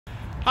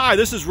Hi,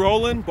 this is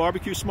Roland,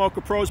 Barbecue Smoker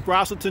Pros,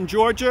 Braselton,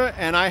 Georgia,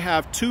 and I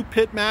have two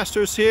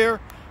pitmasters here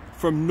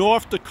from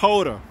North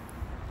Dakota.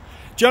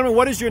 Gentlemen,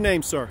 what is your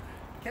name, sir?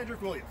 Kendrick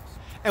Williams.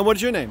 And what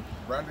is your name?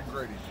 Brandon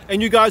Grady.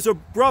 And you guys are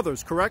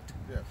brothers, correct?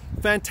 Yes.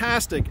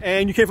 Fantastic.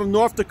 And you came from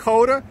North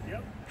Dakota?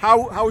 Yep.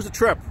 How was the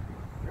trip?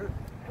 Good.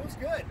 It was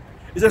good.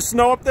 Is there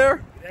snow up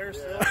there? There's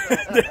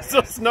There's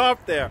still snow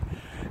up there.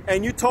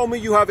 And you told me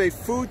you have a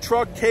food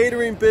truck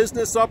catering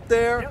business up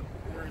there? Yep.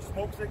 We're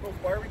Smoke Signals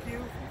Barbecue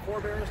from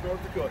Four Bears,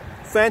 North Dakota.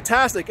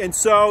 Fantastic. And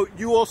so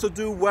you also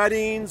do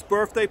weddings,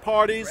 birthday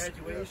parties?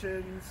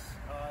 Graduations,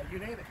 you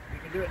name it. We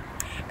can do it.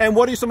 And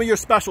what are some of your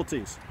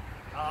specialties?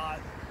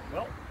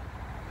 Well,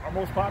 our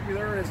most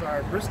popular is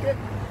our brisket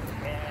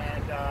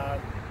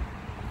and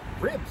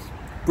ribs.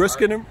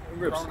 Brisket and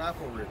ribs. Crown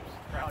apple ribs.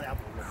 Crown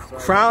apple ribs.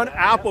 Sorry. Crown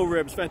apple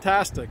ribs,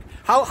 fantastic.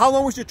 How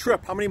long was your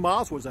trip? How many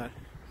miles was that?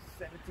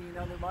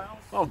 1,700 miles.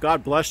 Oh,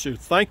 God bless you.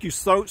 Thank you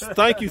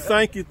thank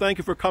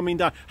you for coming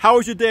down. How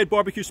was your day at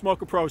Barbecue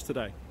Smoker Pros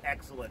today?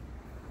 Excellent.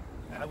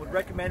 I would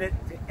recommend it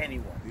to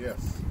anyone.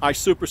 Yes. I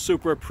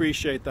super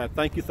appreciate that.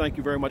 Thank you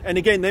very much. And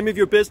again, name of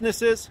your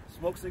business is?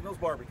 Smoke Signals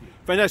Barbecue.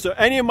 Fantastic. So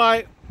any of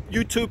my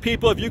YouTube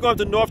people, if you go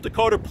to North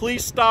Dakota,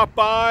 please stop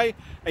by.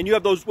 And you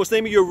have those, what's the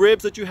name of your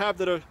ribs that you have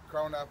that are?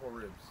 Crown apple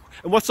ribs.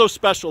 And what's so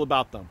special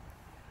about them?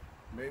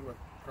 Made with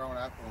crown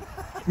apple.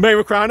 Made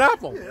with crown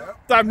apple. Yeah.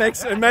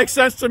 It makes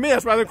sense to me.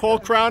 That's why they're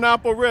called crown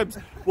apple ribs.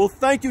 Well,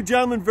 thank you,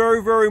 gentlemen,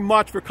 very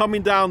much for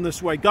coming down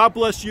this way. God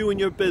bless you and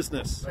your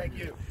business. Thank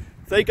you.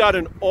 They got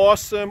an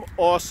awesome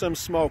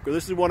smoker.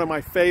 This is one of my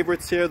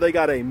favorites here. They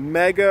got a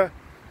mega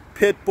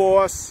pit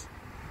boss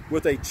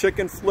with a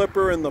chicken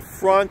flipper in the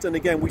front. And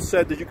again, we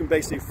said that you can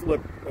basically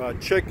flip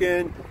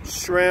chicken,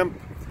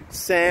 shrimp,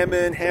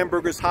 salmon,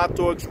 hamburgers, hot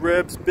dogs,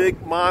 ribs,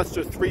 big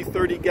monster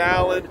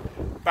 330-gallon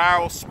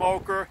barrel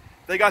smoker.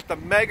 They got the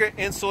mega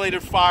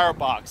insulated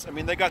firebox. I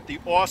mean, they got the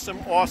awesome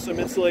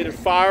insulated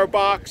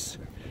firebox.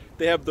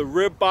 They have the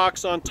rib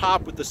box on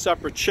top with the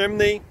separate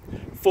chimney,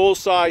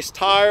 full-size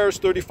tires,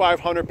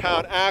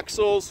 3,500-pound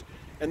axles,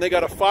 and they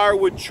got a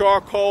firewood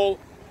charcoal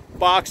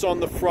box on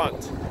the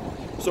front.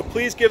 So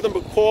please give them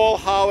a call,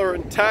 holler,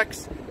 and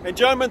text. And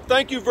gentlemen,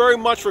 thank you very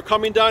much for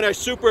coming down. I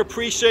super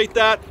appreciate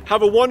that.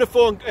 Have a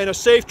wonderful and a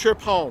safe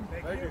trip home.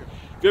 Thank you.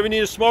 If you ever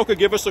need a smoker,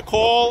 give us a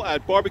call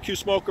at Barbecue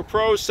Smoker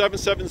Pros,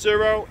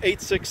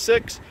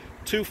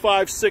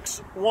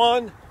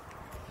 770-866-2561,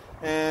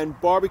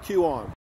 and barbecue on.